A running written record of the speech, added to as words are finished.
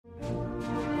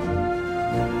Welcome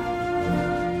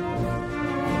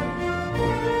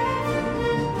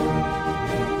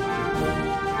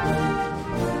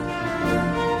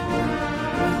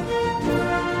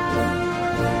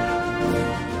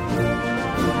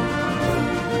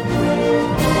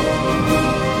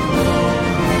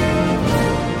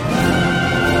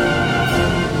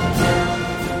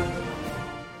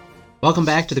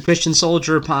back to the Christian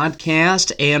Soldier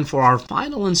Podcast, and for our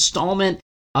final installment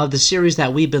of the series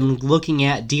that we've been looking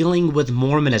at, dealing with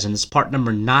Mormonism. This is part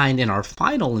number 9 in our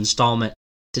final installment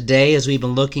today, as we've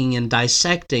been looking and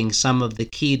dissecting some of the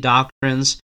key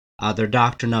doctrines, their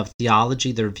doctrine of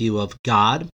theology, their view of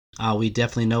God. We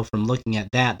definitely know from looking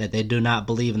at that they do not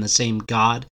believe in the same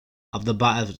God of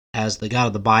the as the God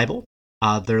of the Bible.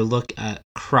 Their look at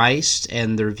Christ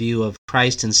and their view of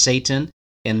Christ and Satan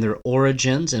and their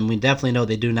origins, and we definitely know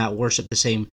they do not worship the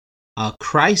same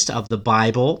Christ of the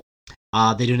Bible.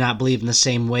 They do not believe in the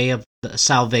same way of the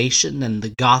salvation and the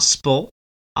gospel.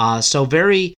 So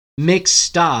very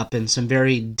mixed up and some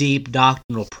very deep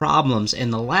doctrinal problems.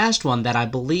 And the last one that I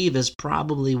believe is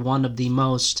probably one of the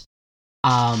most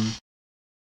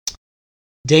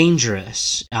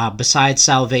dangerous, besides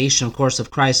salvation, of course,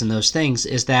 of Christ and those things,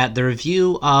 is that their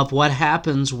view of what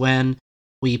happens when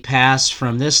we pass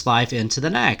from this life into the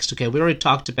next. Okay, we already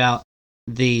talked about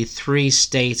the 3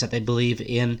 states that they believe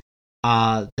in,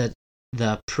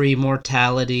 the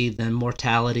pre-mortality, then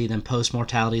mortality, then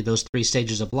post-mortality, those 3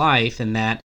 stages of life, and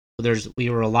that we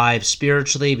were alive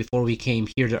spiritually before we came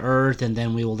here to earth, and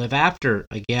then we will live after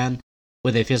again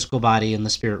with a physical body in the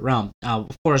spirit realm.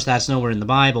 Of course, that's nowhere in the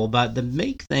Bible, but the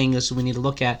big thing is we need to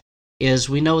look at is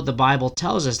we know the Bible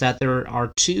tells us that there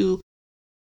are 2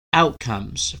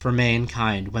 outcomes for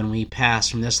mankind when we pass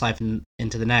from this life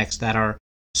into the next, that our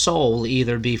soul will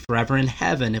either be forever in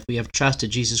heaven if we have trusted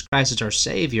Jesus Christ as our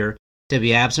Savior, to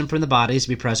be absent from the bodies, to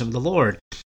be present with the Lord.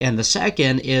 And the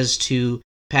second is to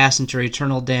pass into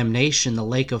eternal damnation, the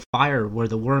lake of fire, where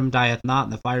the worm dieth not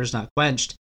and the fire is not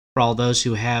quenched, for all those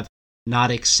who have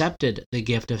not accepted the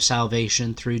gift of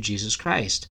salvation through Jesus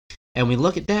Christ. And we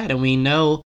look at that and we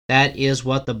know that is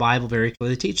what the Bible very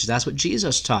clearly teaches. That's what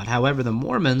Jesus taught. However, the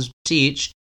Mormons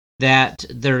teach that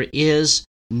there is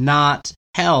not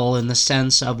hell in the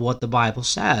sense of what the Bible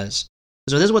says.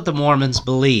 So this is what the Mormons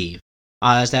believe,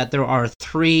 is that there are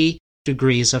 3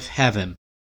 degrees of heaven.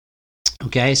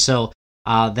 Okay, so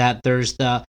that there's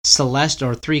the celestial,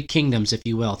 or 3 kingdoms, if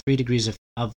you will, 3 degrees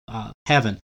of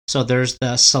heaven. So there's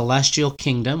the celestial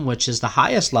kingdom, which is the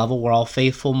highest level, where all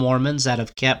faithful Mormons that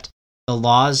have kept the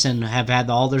laws and have had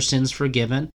all their sins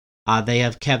forgiven. They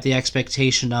have kept the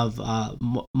expectation of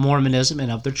Mormonism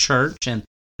and of their church, and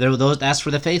that's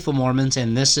for the faithful Mormons,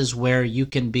 and this is where you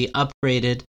can be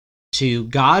upgraded to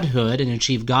godhood and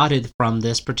achieve godhood from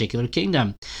this particular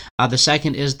kingdom. The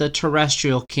second is the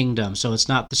terrestrial kingdom, so it's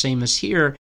not the same as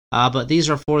here, but these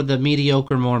are for the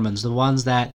mediocre Mormons, the ones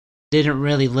that didn't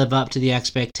really live up to the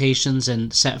expectations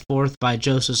and set forth by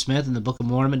Joseph Smith in the Book of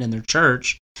Mormon and their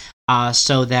church,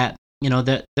 so that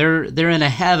that they're in a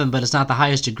heaven, but it's not the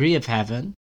highest degree of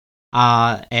heaven,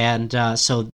 but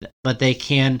they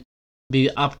can be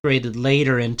upgraded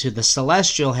later into the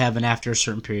celestial heaven after a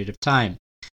certain period of time.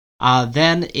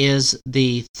 Then is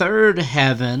the third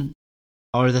heaven,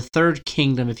 or the third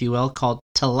kingdom, if you will, called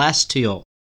telestial.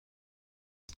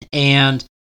 And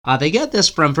they get this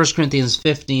from 1 Corinthians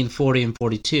 15, 40, and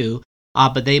 42,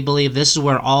 but they believe this is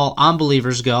where all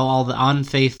unbelievers go, all the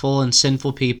unfaithful and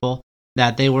sinful people,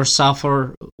 that they will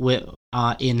suffer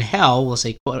in hell, we'll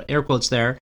say air quotes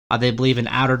there. They believe in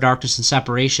outer darkness and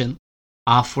separation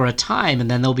for a time, and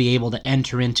then they'll be able to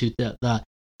enter into the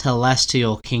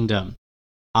telestial kingdom.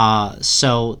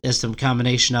 So it's a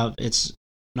combination of, it's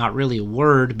not really a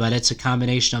word, but it's a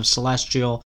combination of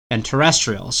celestial and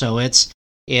terrestrial. So it's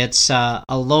a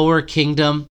lower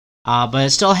kingdom, but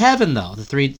it's still heaven, though. The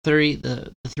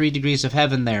three degrees of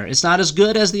heaven there. It's not as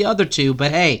good as the other 2,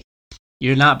 but hey,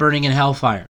 you're not burning in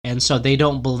hellfire. And so they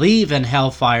don't believe in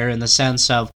hellfire in the sense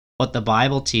of what the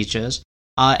Bible teaches.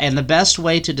 And the best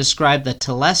way to describe the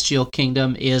telestial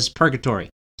kingdom is purgatory,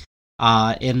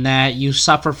 in that you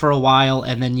suffer for a while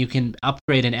and then you can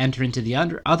upgrade and enter into the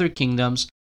other kingdoms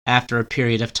after a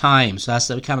period of time. So that's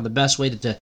kind of the best way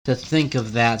to think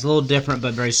of that. It's a little different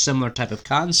but very similar type of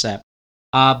concept.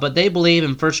 But they believe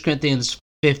in 1 Corinthians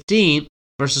 15,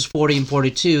 verses 40 and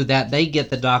 42, that they get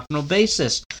the doctrinal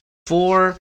basis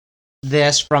for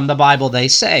this from the Bible, they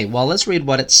say. Well, let's read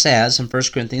what it says in 1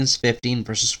 Corinthians 15,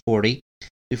 verses 40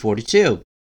 to 42.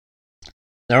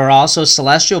 There are also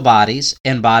celestial bodies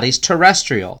and bodies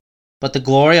terrestrial, but the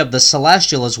glory of the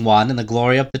celestial is one, and the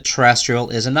glory of the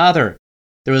terrestrial is another.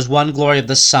 There is one glory of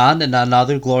the sun, and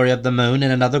another glory of the moon,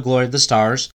 and another glory of the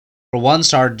stars. For one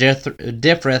star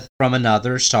differeth from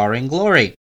another star in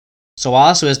glory. So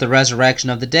also is the resurrection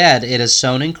of the dead. It is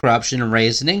sown in corruption and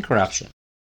raised in incorruption.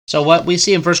 So what we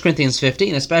see in 1 Corinthians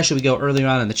 15, especially we go earlier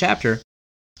on in the chapter,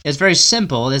 is very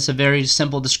simple. It's a very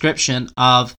simple description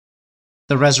of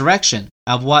the resurrection,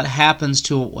 of what happens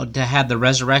to have the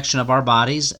resurrection of our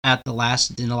bodies in the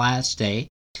last day,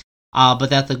 but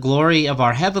that the glory of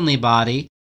our heavenly body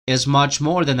is much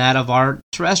more than that of our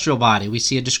terrestrial body. We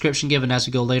see a description given as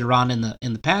we go later on in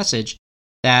the passage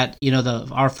that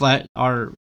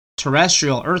our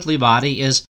terrestrial earthly body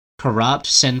is corrupt,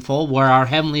 sinful, where our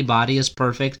heavenly body is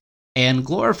perfect and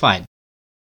glorified,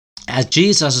 as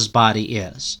Jesus' body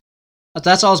is. But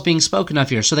that's all that's being spoken of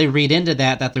here. So they read into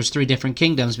that there's three different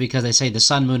kingdoms because they say the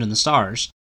sun, moon, and the stars.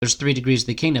 There's 3 degrees of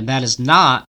the kingdom. That is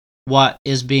not what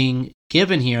is being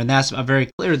given here, and that's very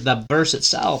clear. The verse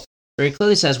itself very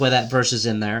clearly says why that verse is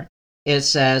in there. It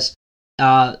says,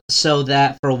 so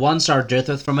that for one star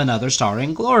differeth from another star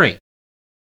in glory.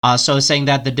 So it's saying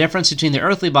that the difference between the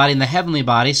earthly body and the heavenly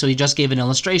body, so he just gave an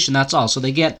illustration, that's all. So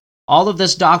they get all of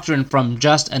this doctrine from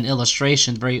just an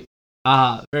illustration, very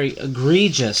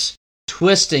egregious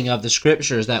twisting of the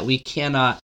scriptures that we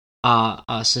cannot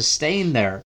sustain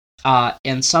there.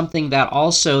 And something that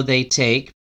also they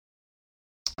take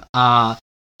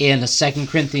in 2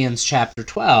 Corinthians chapter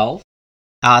 12,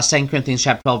 2 Corinthians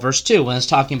chapter 12, verse 2, when it's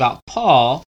talking about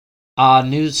Paul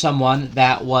knew someone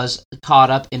that was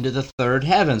caught up into the third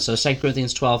heaven. So 2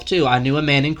 Corinthians 12:2, I knew a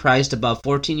man in Christ above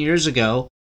 14 years ago,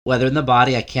 whether in the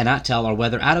body I cannot tell, or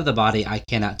whether out of the body I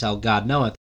cannot tell, God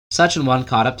knoweth. Such an one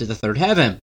caught up to the third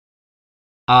heaven.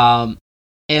 And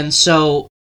so,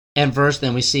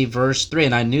 then we see verse 3,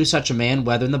 and I knew such a man,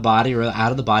 whether in the body or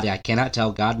out of the body I cannot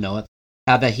tell, God knoweth,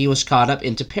 how that he was caught up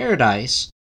into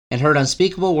paradise, and heard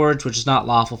unspeakable words which is not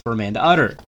lawful for a man to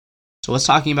utter. So what's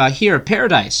talking about here?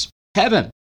 Paradise. Heaven.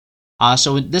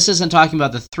 So this isn't talking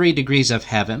about the 3 degrees of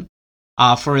heaven,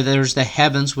 for there's the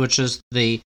heavens, which is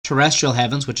the terrestrial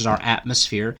heavens, which is our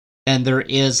atmosphere, and there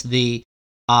is the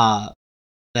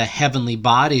heavenly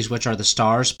bodies, which are the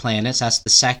stars, planets. That's the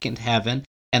second heaven,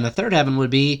 and the third heaven would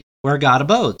be where God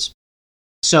abodes.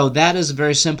 So that is a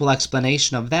very simple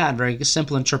explanation of that, very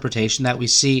simple interpretation that we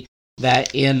see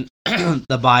that in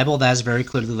the Bible that is very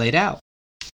clearly laid out.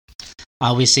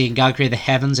 We see God created the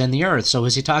heavens and the earth. So what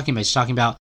is he talking about? He's talking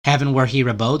about heaven where he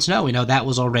abodes? No, we know that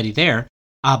was already there.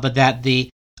 But that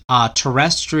the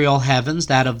terrestrial heavens,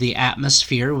 that of the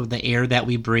atmosphere, with the air that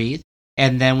we breathe,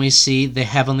 and then we see the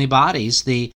heavenly bodies,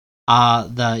 the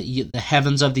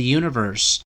heavens of the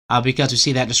universe, because we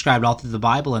see that described all through the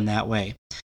Bible in that way.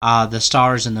 The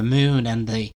stars and the moon and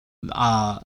the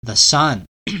sun,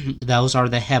 those are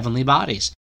the heavenly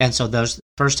bodies. And so those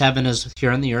first heaven is here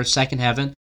on the earth, second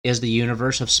heaven is the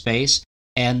universe of space,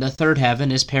 and the third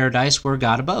heaven is paradise where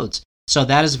God abodes. So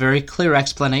that is a very clear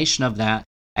explanation of that,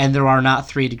 and there are not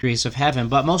 3 degrees of heaven.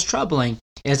 But most troubling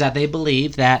is that they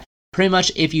believe that pretty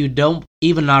much if you don't,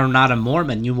 even are not a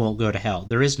Mormon, you won't go to hell.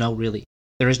 There is no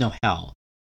hell.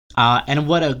 And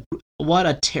what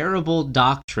a terrible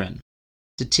doctrine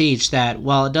to teach that,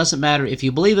 well, it doesn't matter. If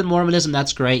you believe in Mormonism,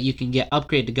 that's great. You can get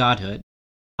upgraded to godhood.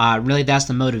 Really, that's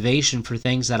the motivation for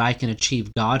things that I can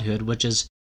achieve godhood, which is,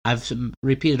 I've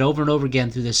repeated over and over again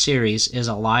through this series, is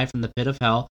a lie from the pit of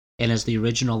hell and is the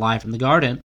original lie from the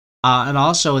garden. And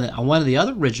also, one of the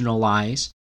other original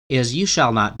lies is you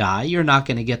shall not die. You're not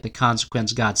going to get the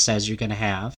consequence God says you're going to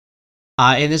have.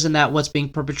 And isn't that what's being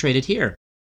perpetrated here?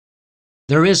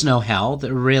 There is no hell.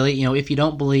 Really, if you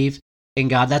don't believe in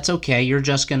God, that's okay. You're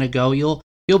just going to go. You'll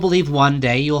believe one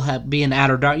day. You'll be in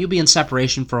outer dark. You'll be in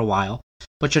separation for a while,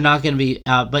 but you're not going to be.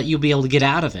 But you'll be able to get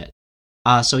out of it.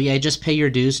 So yeah, just pay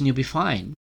your dues and you'll be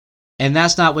fine. And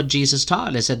that's not what Jesus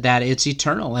taught. It said that it's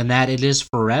eternal and that it is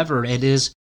forever. It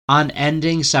is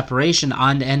unending separation,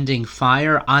 unending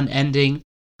fire, unending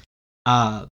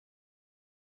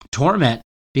torment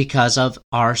because of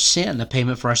our sin, the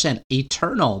payment for our sin.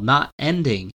 Eternal, not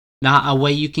ending, not a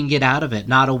way you can get out of it,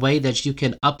 not a way that you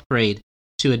can upgrade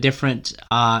to a different,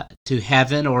 to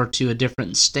heaven or to a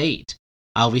different state.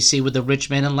 We see with the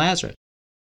rich man and Lazarus,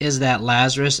 is that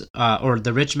Lazarus, or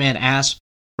the rich man asked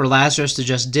for Lazarus to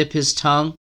just dip his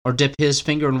tongue or dip his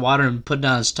finger in water and put it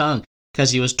on his tongue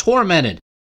because he was tormented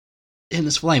in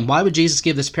this flame. Why would Jesus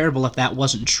give this parable if that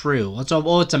wasn't true?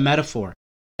 It's a metaphor.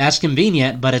 That's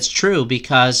convenient, but it's true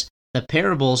because the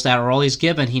parables that are always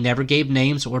given, he never gave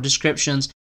names or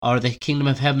descriptions, or the kingdom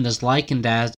of heaven is likened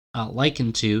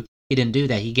to. He didn't do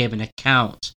that. He gave an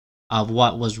account of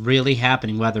what was really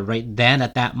happening, whether right then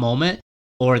at that moment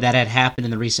or that had happened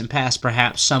in the recent past.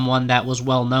 Perhaps someone that was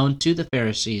well known to the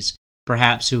Pharisees,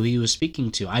 perhaps who he was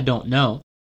speaking to. I don't know.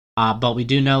 But we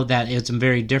do know that it's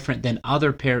very different than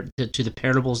other to the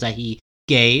parables that he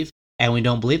gave, and we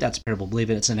don't believe that's a parable. We believe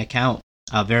it's an account,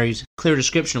 a very clear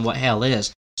description of what hell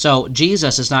is. So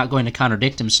Jesus is not going to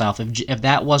contradict himself. If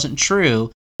that wasn't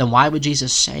true, then why would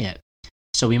Jesus say it?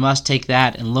 So we must take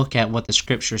that and look at what the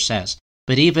Scripture says.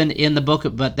 But even in the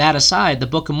but that aside, the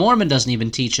Book of Mormon doesn't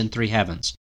even teach in three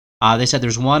heavens. They said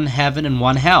there's one heaven and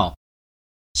one hell.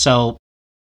 So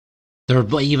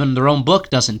even their own book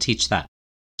doesn't teach that.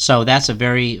 So that's a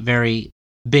very, very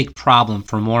big problem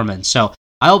for Mormons. So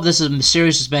I hope this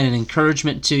series has been an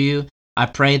encouragement to you. I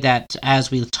pray that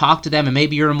as we talk to them, and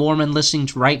maybe you're a Mormon listening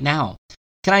right now,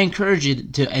 can I encourage you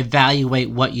to evaluate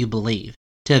what you believe,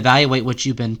 to evaluate what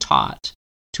you've been taught,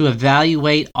 to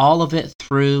evaluate all of it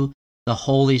through the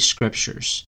Holy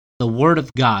Scriptures, the Word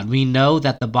of God. We know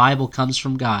that the Bible comes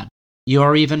from God. You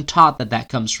are even taught that that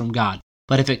comes from God.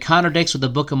 But if it contradicts with the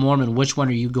Book of Mormon, which one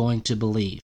are you going to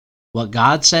believe? What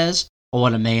God says or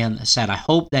what a man said? I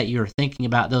hope that you're thinking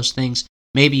about those things.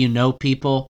 Maybe you know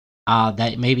people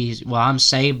that maybe, well, I'm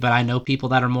saved, but I know people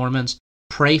that are Mormons.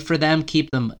 Pray for them,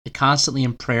 keep them constantly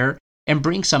in prayer, and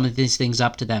bring some of these things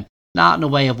up to them. Not in a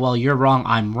way of, well, you're wrong,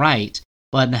 I'm right,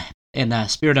 but in a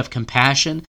spirit of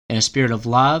compassion, in a spirit of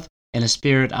love, in a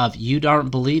spirit of you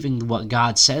aren't believing what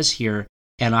God says here,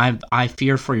 and I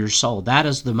fear for your soul. That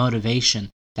is the motivation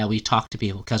that we talk to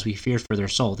people, because we fear for their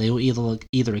soul. They will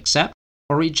either accept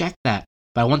or reject that.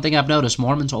 But one thing I've noticed,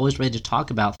 Mormons are always ready to talk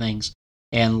about things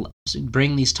and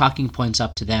bring these talking points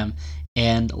up to them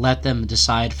and let them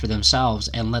decide for themselves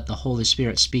and let the Holy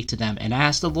Spirit speak to them and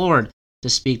ask the Lord to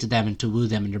speak to them and to woo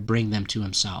them and to bring them to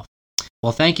himself.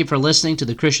 Well, thank you for listening to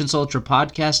the Christian Soldier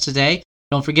podcast today.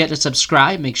 Don't forget to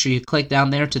subscribe. Make sure you click down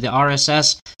there to the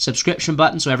RSS subscription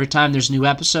button so every time there's a new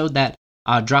episode that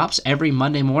drops every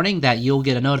Monday morning that you'll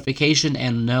get a notification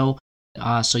and know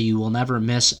so you will never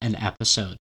miss an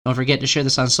episode. Don't forget to share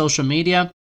this on social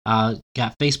media.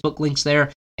 Got Facebook links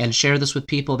there, and share this with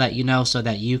people that you know so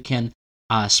that you can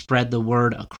spread the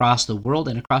word across the world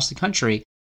and across the country,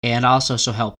 and also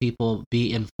so help people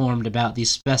be informed about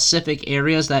these specific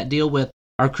areas that deal with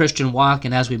our Christian walk,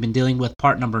 and as we've been dealing with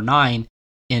part number 9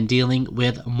 in dealing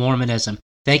with Mormonism.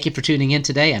 Thank you for tuning in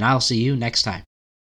today, and I'll see you next time.